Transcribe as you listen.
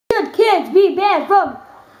be banned from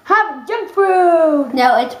having junk food.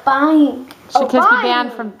 No, it's buying. Should kids be buying.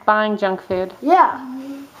 banned from buying junk food? Yeah.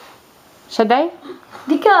 Should they?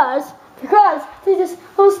 Because they just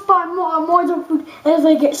buy more and more junk food as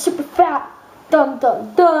they get super fat. Dun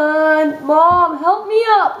dun dun. Mom, help me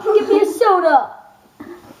up. Give me a soda.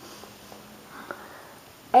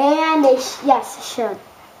 And yes, they should.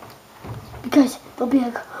 Because they'll be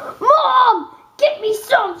like, Mom, get me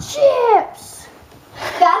some chips.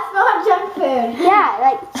 That's not junk food. Yeah,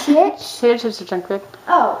 like chips. Potato chips are junk food.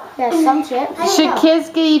 Oh, yeah, some chips. Should kids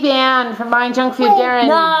be banned from buying junk food, Darren?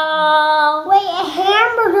 No. Wait, a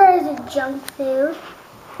hamburger is a junk food.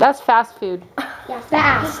 That's fast food. Yeah,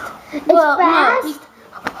 fast. It's Well, fast.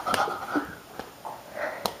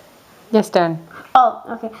 Yes, Darren. Oh,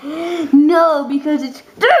 okay. No, because it's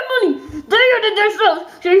their money. They earned it themselves.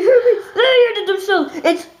 They earned it themselves.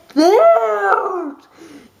 It's theirs.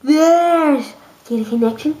 Theirs. See the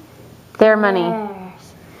connection? Their money.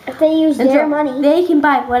 Theirs. If they use And their so money. they can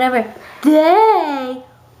buy whatever they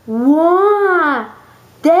want.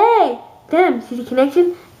 Them. See the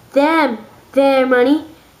connection? Them. Their money.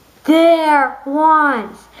 Their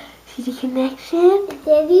wants. See the connection?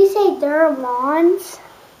 Did you say their wands?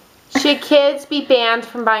 Should kids be banned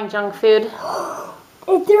from buying junk food? If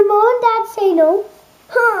their mom and dad say no,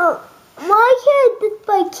 why can't they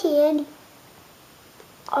buy candy?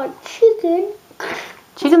 Or chicken?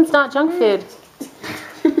 Chicken's not junk food.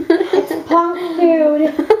 It's punk food.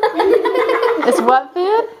 It's what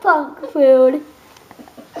food? Punk food.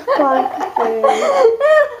 Punk food.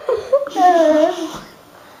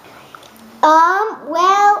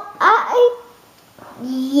 Well,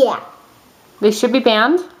 yeah. They should be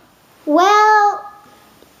banned? Well,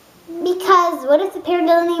 because what if the parent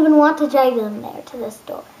doesn't even want to drive them there to the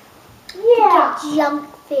store? Yeah. To get junk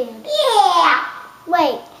food. Yeah.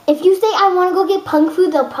 Wait, if you say I want to go get punk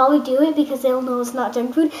food, they'll probably do it because they'll know it's not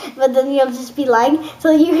junk food. But then you'll just be lying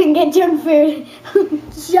so you can get junk food.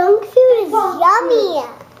 Junk food is yummy.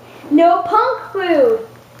 No punk food.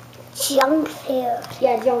 Junk food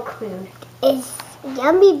Yeah, junk food. is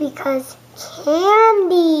yummy because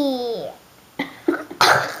candy.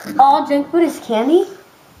 All junk food is candy?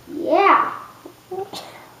 Yeah.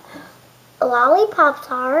 Lollipops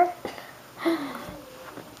are.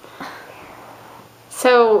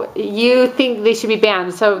 So you think they should be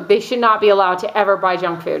banned? So they should not be allowed to ever buy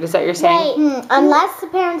junk food? Is that what you're saying? Wait, unless the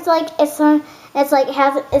parents like it's like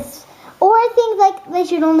has or I think like they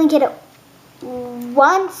should only get it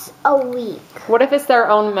once a week. What if it's their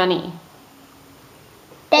own money?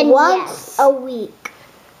 Then once a week.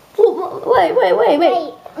 Wait.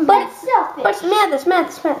 But Math.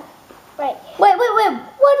 right. Wait. What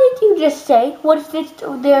did you just say? What if it's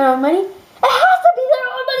their own money? It has to be their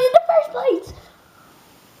own money in the first place.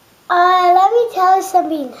 Let me tell you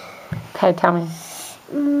something. Okay, tell me.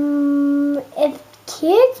 If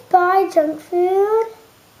kids buy junk food,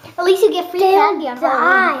 at least you get free candy on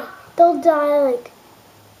Halloween. They'll die like.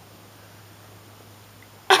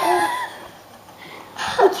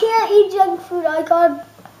 I can't eat junk food. I gotta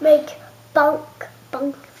make bunk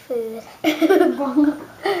food.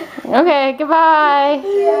 Okay, goodbye.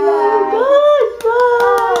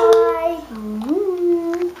 Bye.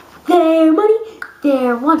 Their money,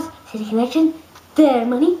 their wants. See the connection? Their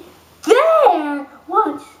money, their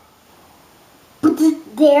wants.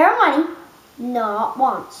 Their money, not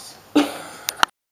wants.